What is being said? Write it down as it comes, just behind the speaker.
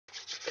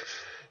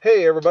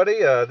Hey everybody,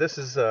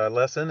 this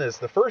lesson is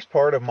the first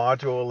part of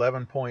module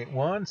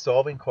 11.1,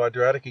 solving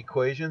quadratic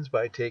equations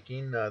by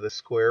taking the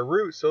square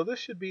root. So this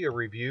should be a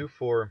review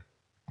for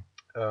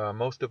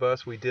most of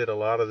us. We did a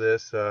lot of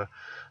this.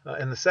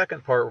 In the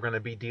second part, we're going to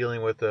be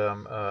dealing with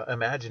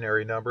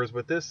imaginary numbers,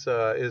 but this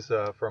is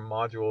from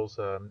modules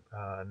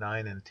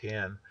 9 and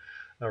 10.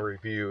 A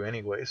review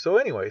anyway.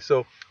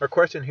 So our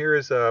question here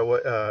is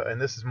and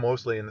this is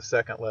mostly in the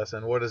second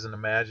lesson, what is an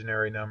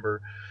imaginary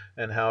number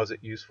and how is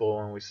it useful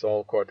when we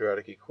solve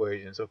quadratic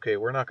equations? Okay,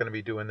 we're not going to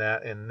be doing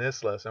that in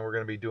this lesson. We're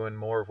going to be doing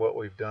more of what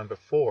we've done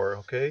before.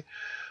 Okay,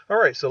 all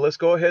right, so let's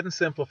go ahead and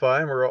simplify,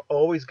 and we'll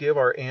always give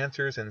our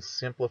answers in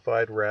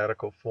simplified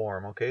radical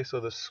form. Okay, so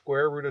the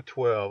square root of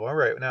 12. All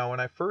right, now when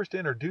I first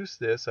introduced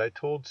this, I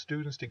told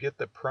students to get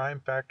the prime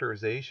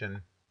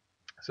factorization.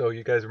 So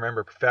you guys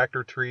remember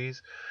factor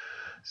trees?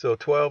 So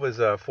 12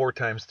 is 4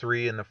 times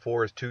 3, and the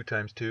 4 is 2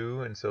 times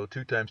 2, and so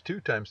 2 times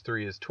 2 times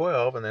 3 is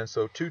 12, and then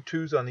so 2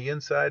 2's on the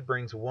inside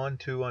brings 1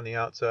 2 on the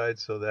outside,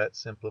 so that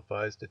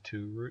simplifies to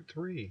 2 root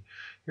 3.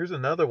 Here's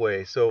another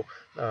way. So,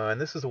 and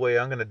this is the way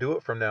I'm going to do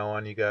it from now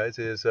on, you guys,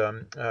 is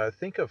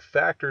think of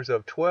factors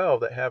of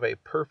 12 that have a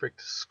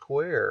perfect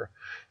square,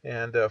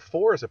 and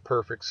 4 is a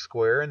perfect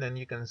square, and then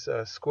you can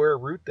square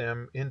root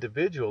them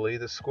individually.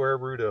 The square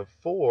root of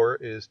 4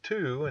 is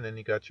 2, and then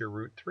you got your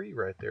root 3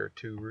 right there,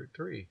 2 root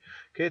 3.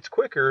 Okay, it's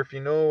quicker if you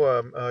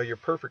know your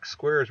perfect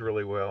squares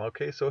really well.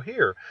 Okay, so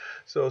here,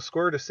 so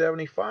square root of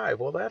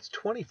 75, well, that's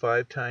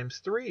 25 times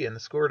 3, and the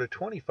square root of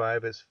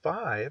 25 is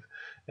 5,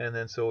 and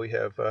then so we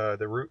have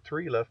the root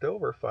 3 left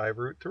over, 5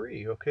 root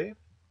 3, okay?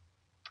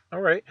 All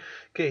right,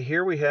 okay,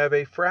 here we have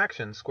a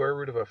fraction, square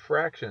root of a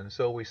fraction.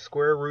 So we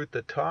square root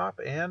the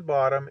top and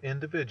bottom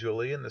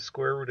individually, and the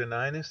square root of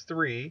 9 is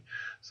 3.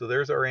 So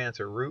there's our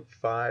answer, root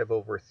 5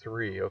 over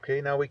 3.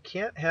 Okay, now we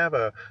can't have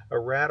a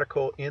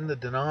radical in the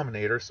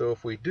denominator, so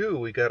if we do,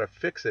 we got to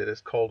fix it.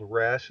 It's called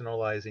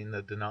rationalizing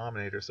the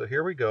denominator. So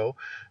here we go.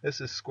 This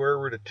is square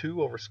root of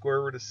 2 over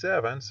square root of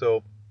 7.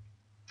 So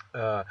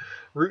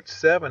root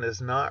 7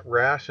 is not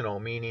rational,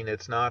 meaning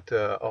it's not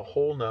a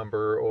whole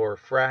number or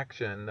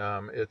fraction.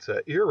 It's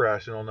an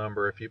irrational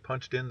number. If you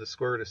punched in the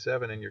square root of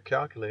 7 in your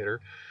calculator,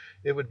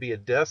 it would be a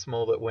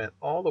decimal that went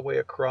all the way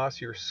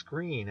across your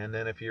screen, and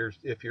then if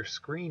your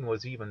screen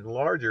was even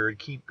larger, it'd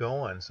keep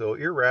going. So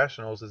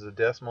irrationals is a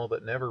decimal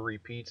that never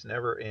repeats,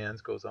 never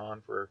ends, goes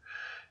on for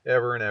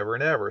ever and ever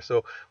and ever.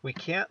 So we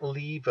can't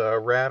leave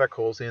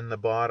radicals in the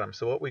bottom.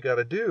 So what we got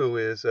to do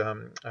is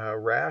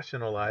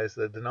rationalize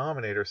the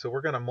denominator. So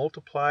we're going to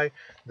multiply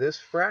this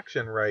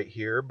fraction right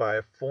here by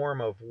a form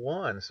of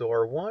 1. So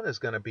our 1 is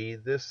going to be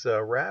this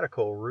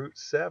radical, root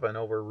 7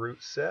 over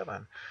root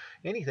 7.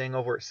 Anything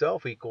over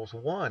itself equals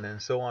 1.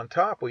 And so on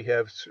top we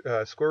have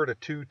square root of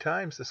 2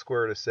 times the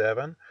square root of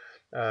 7,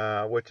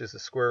 which is the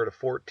square root of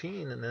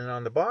 14. And then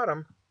on the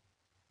bottom,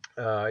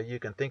 you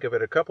can think of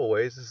it a couple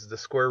ways. This is the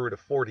square root of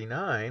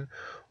 49,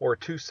 or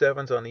 2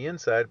 7's on the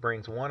inside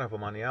brings one of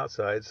them on the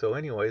outside. So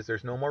anyways,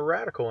 there's no more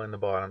radical in the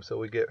bottom, so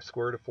we get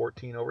square root of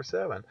 14 over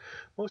 7.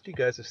 Most of you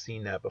guys have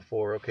seen that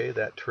before, okay,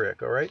 that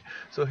trick, all right?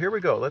 So here we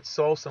go. Let's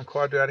solve some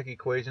quadratic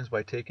equations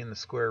by taking the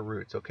square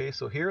roots, okay?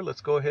 So here,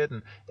 let's go ahead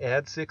and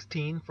add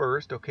 16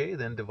 first, okay,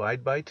 then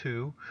divide by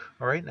 2.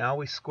 All right, now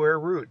we square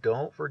root.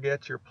 Don't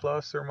forget your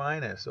plus or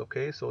minus,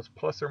 okay? So it's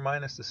plus or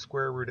minus the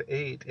square root of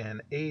 8,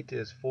 and 8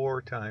 is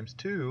 4 times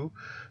 2,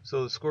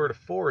 so the square root of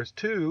 4 is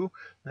 2,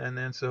 and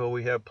then so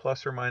we have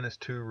plus or minus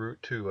 2 root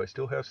 2. I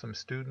still have some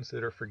students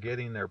that are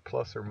forgetting their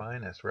plus or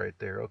minus right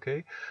there,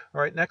 okay?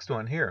 All right, next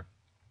one here.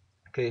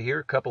 Okay, here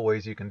are a couple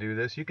ways you can do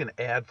this. You can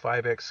add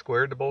 5x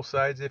squared to both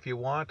sides if you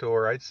want,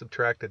 or I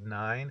subtracted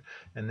 9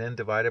 and then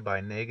divided by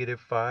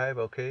negative 5,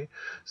 okay?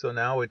 So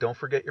now don't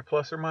forget your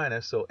plus or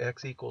minus, so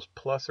x equals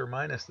plus or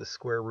minus the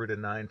square root of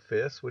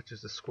 9/5, which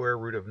is the square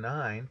root of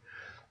 9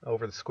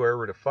 over the square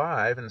root of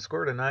 5, and the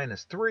square root of 9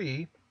 is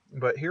 3.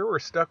 But here we're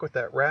stuck with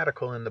that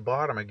radical in the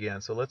bottom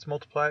again. So let's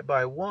multiply it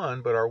by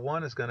 1, but our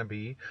 1 is going to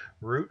be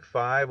root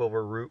 5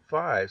 over root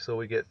 5. So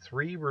we get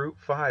 3 root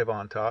 5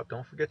 on top.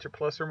 Don't forget your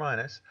plus or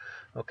minus.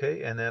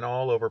 Okay, and then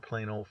all over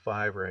plain old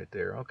 5 right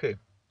there. Okay.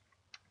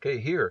 Okay,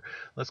 here,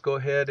 let's go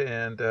ahead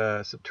and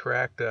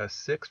subtract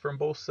 6 from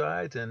both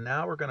sides, and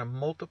now we're going to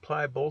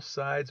multiply both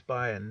sides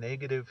by a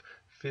negative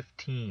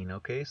 15.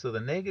 Okay, so the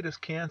negatives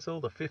cancel,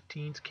 the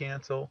 15s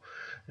cancel,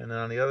 and then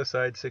on the other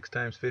side, 6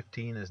 times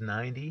 15 is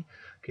 90.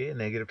 Okay, a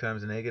negative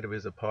times a negative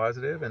is a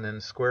positive, and then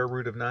the square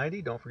root of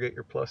 90, don't forget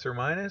your plus or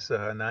minus.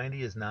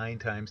 90 is 9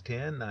 times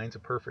 10. 9 is a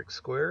perfect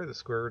square. The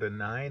square root of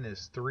 9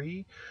 is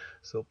 3,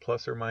 so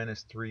plus or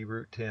minus 3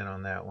 root 10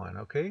 on that one.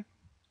 Okay.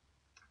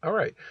 All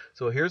right,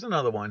 so here's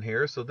another one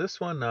here. So this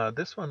one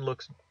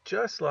looks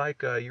just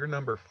like your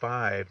number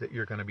 5 that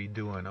you're going to be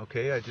doing.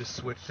 Okay, I just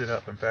switched it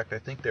up. In fact, I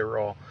think they were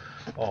all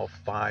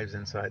 5s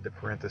inside the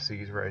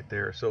parentheses right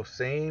there. So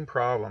same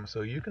problem.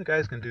 So you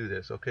guys can do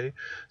this. Okay,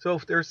 so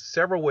if there's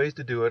several ways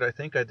to do it. I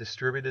think I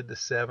distributed the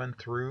 7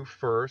 through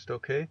first.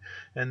 Okay,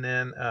 and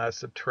then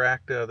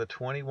subtract the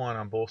 21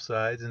 on both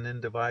sides, and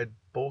then divide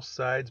both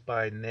sides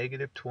by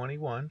negative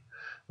 21.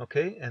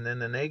 Okay, and then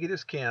the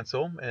negatives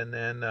cancel, and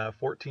then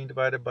 14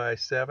 divided by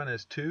 7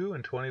 is 2,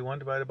 and 21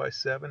 divided by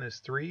 7 is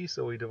 3,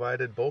 so we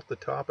divided both the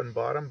top and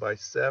bottom by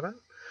 7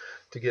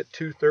 to get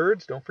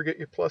 2/3. Don't forget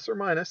your plus or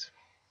minus.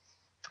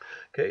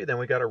 Okay, then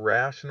we got to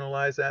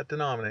rationalize that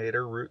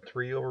denominator, root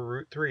 3 over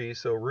root 3.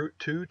 So root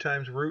 2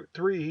 times root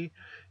 3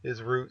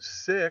 is root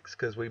 6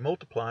 because we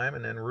multiply them,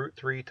 and then root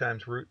 3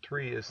 times root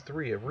 3 is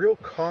 3. A real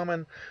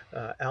common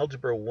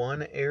Algebra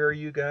 1 error,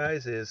 you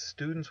guys, is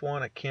students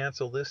want to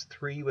cancel this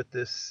 3 with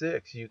this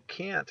 6. You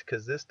can't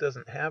because this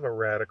doesn't have a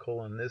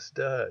radical and this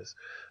does.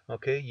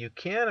 Okay, you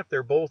can if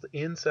they're both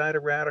inside a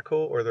radical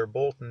or they're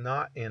both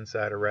not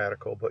inside a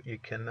radical, but you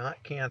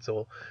cannot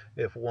cancel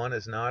if one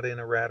is not in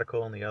a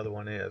radical and the other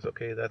one is.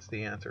 Okay, that's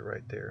the answer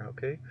right there.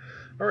 Okay,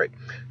 all right.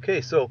 Okay,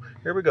 so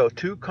here we go.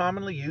 Two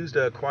commonly used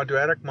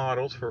quadratic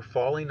models for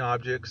falling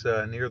objects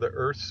near the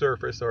Earth's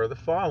surface are the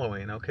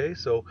following. Okay,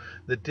 so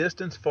the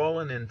distance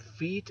fallen in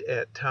feet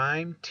at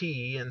time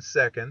t in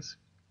seconds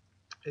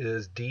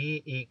is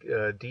d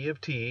of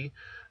t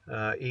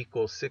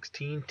equals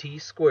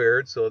 16t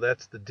squared, so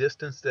that's the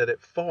distance that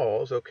it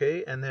falls,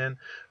 okay? And then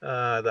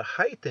the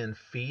height in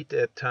feet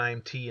at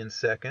time t in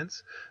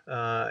seconds,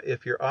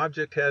 if your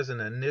object has an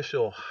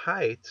initial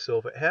height, so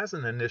if it has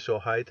an initial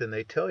height and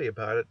they tell you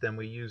about it, then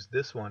we use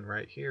this one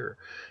right here,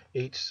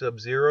 h sub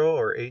 0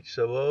 or h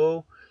sub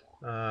o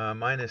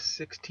minus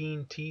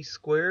 16t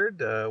squared,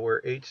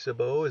 where h sub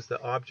o is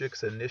the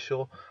object's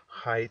initial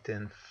height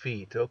in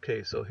feet.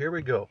 Okay, so here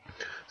we go.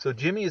 So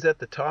Jimmy is at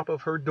the top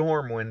of her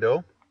dorm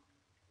window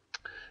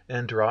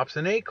and drops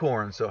an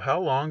acorn. So how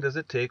long does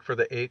it take for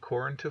the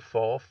acorn to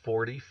fall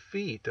 40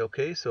 feet?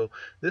 Okay, so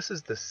this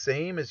is the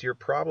same as your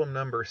problem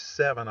number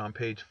 7 on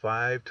page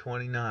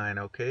 529.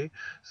 Okay,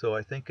 so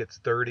I think it's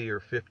 30 or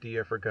 50.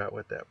 I forgot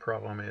what that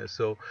problem is.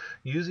 So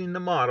using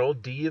the model,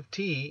 d of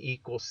t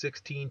equals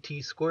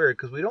 16t squared,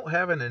 because we don't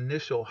have an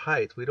initial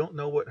height. We don't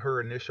know what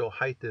her initial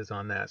height is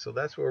on that. So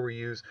that's where we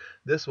use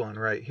this one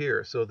right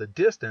here. So the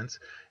distance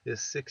is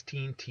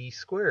 16t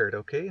squared.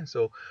 Okay, and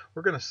so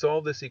we're going to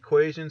solve this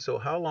equation. So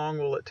how long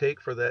will it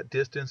take for that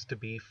distance to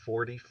be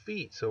 40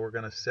 feet? So we're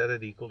going to set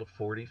it equal to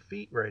 40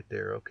 feet right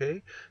there.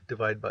 Okay,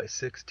 divide by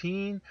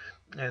 16,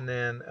 and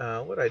then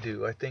what I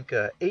do, I think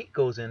 8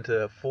 goes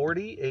into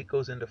 40, 8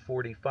 goes into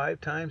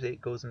 45 times,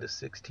 8 goes into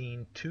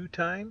 16 2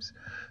 times.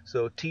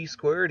 So t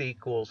squared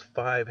equals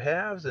 5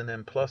 halves, and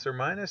then plus or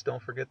minus,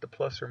 don't forget the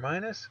plus or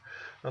minus.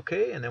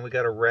 Okay, and then we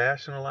got to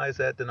rationalize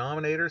that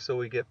denominator, so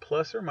we get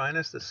plus or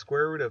minus the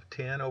square root of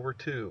 10 over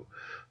 2.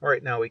 All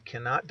right, now we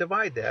cannot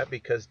divide that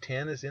because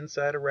 10 is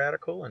inside a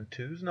radical and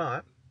 2 is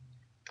not.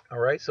 All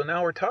right, so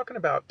now we're talking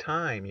about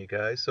time, you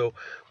guys. So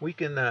we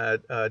can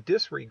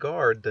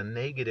disregard the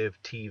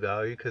negative t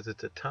value because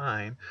it's a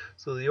time.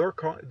 So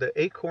the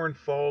acorn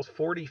falls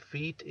 40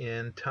 feet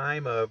in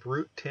time of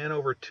root 10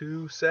 over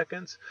 2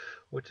 seconds,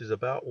 which is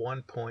about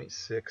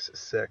 1.6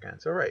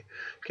 seconds. All right,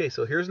 okay,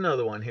 so here's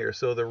another one here.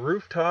 So the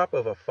rooftop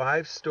of a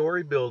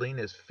 5-story building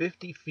is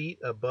 50 feet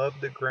above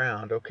the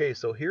ground. Okay,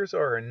 so here's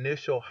our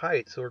initial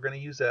height. So we're going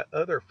to use that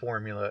other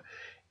formula,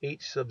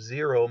 h sub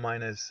 0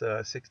 minus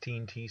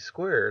 16t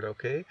squared.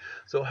 Okay,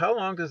 so how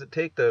long does it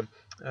take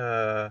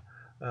a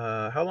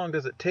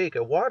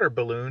water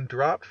balloon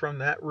dropped from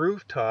that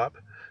rooftop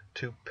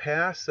to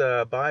pass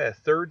by a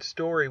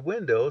 3rd-story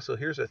window? So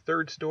here's a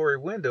 3rd-story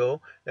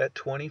window at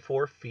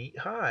 24 feet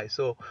high.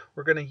 So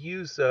we're going to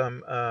use,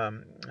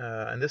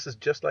 and this is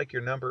just like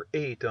your number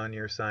 8 on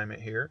your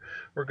assignment here,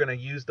 we're going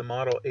to use the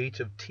model h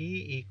of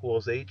t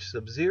equals h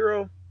sub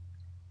 0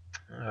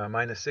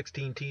 minus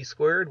 16t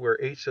squared, where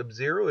h sub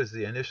 0 is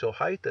the initial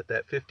height at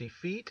that 50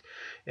 feet.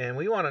 And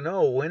we want to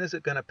know, when is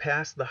it going to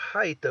pass the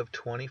height of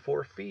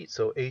 24 feet?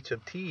 So h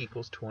of t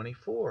equals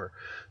 24.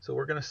 So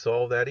we're going to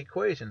solve that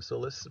equation. So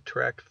let's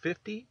subtract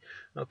 50.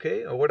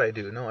 Okay, or what I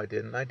do? No, I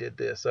didn't. I did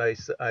this. I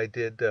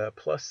did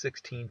plus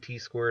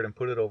 16t squared and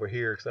put it over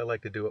here because I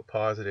like to do it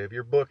positive.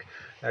 Your book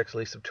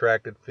actually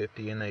subtracted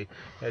 50 and they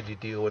had you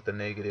deal with the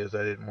negatives.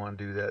 I didn't want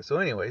to do that. So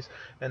anyways,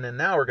 and then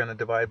now we're going to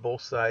divide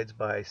both sides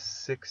by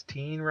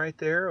 16 right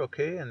there.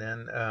 Okay, and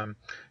then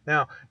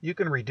now you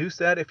can reduce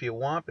that if you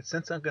want, but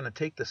since I'm going to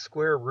take the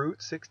square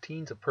root,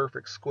 16 is a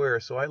perfect square,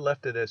 so I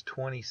left it as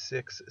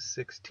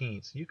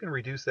 26/16. You can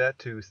reduce that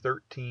to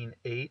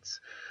 13/8,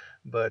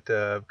 but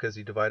because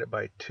you divide it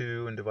by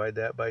 2 and divide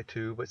that by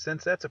 2, but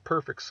since that's a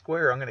perfect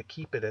square, I'm going to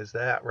keep it as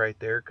that right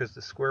there because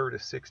the square root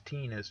of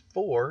 16 is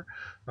 4.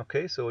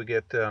 Okay, so we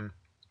get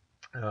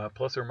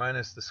plus or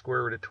minus the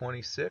square root of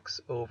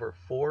 26 over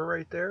 4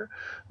 right there.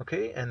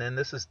 Okay, and then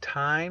this is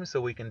time,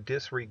 so we can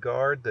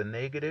disregard the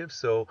negative.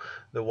 So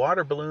the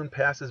water balloon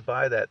passes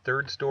by that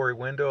 3rd-story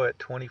window at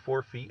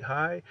 24 feet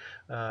high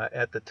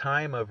at the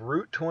time of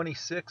root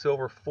 26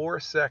 over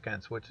 4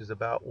 seconds, which is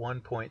about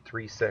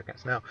 1.3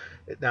 seconds. Now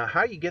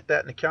how you get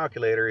that in the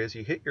calculator is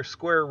you hit your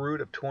square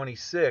root of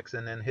 26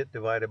 and then hit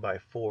divided by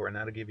 4, and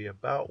that'll give you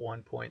about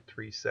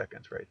 1.3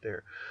 seconds right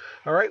there.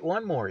 All right,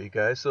 one more, you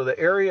guys. So the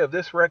area of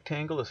this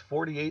rectangle is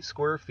 48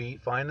 square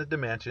feet. Find the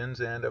dimensions,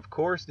 and of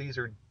course these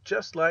are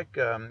just like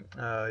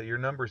your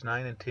numbers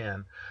 9 and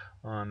 10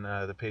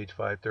 the page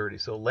 530.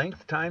 So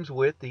length times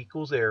width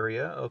equals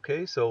area.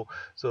 Okay, so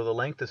the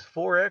length is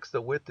 4x,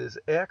 the width is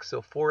x,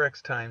 so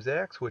 4x times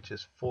x, which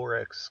is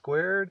 4x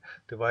squared,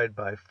 divided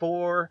by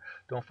 4.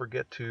 Don't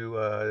forget to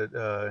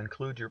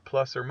include your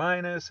plus or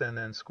minus, and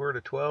then square root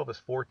of 12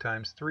 is 4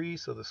 times 3,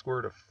 so the square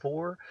root of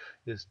 4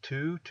 is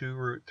 2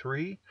 root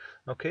 3.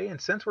 Okay, and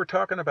since we're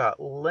talking about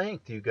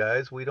length, you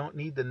guys, we don't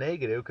need the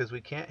negative because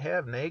we can't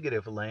have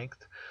negative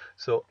length.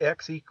 So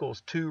x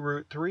equals 2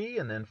 root 3,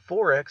 and then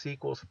 4x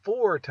equals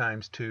 4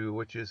 times 2,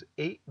 which is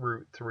 8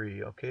 root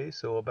 3. Okay,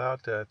 so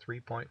about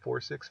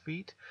 3.46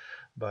 feet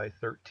by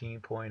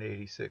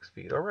 13.86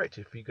 feet. All right,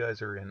 if you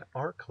guys are in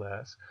art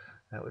class,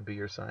 that would be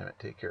your assignment.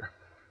 Take care.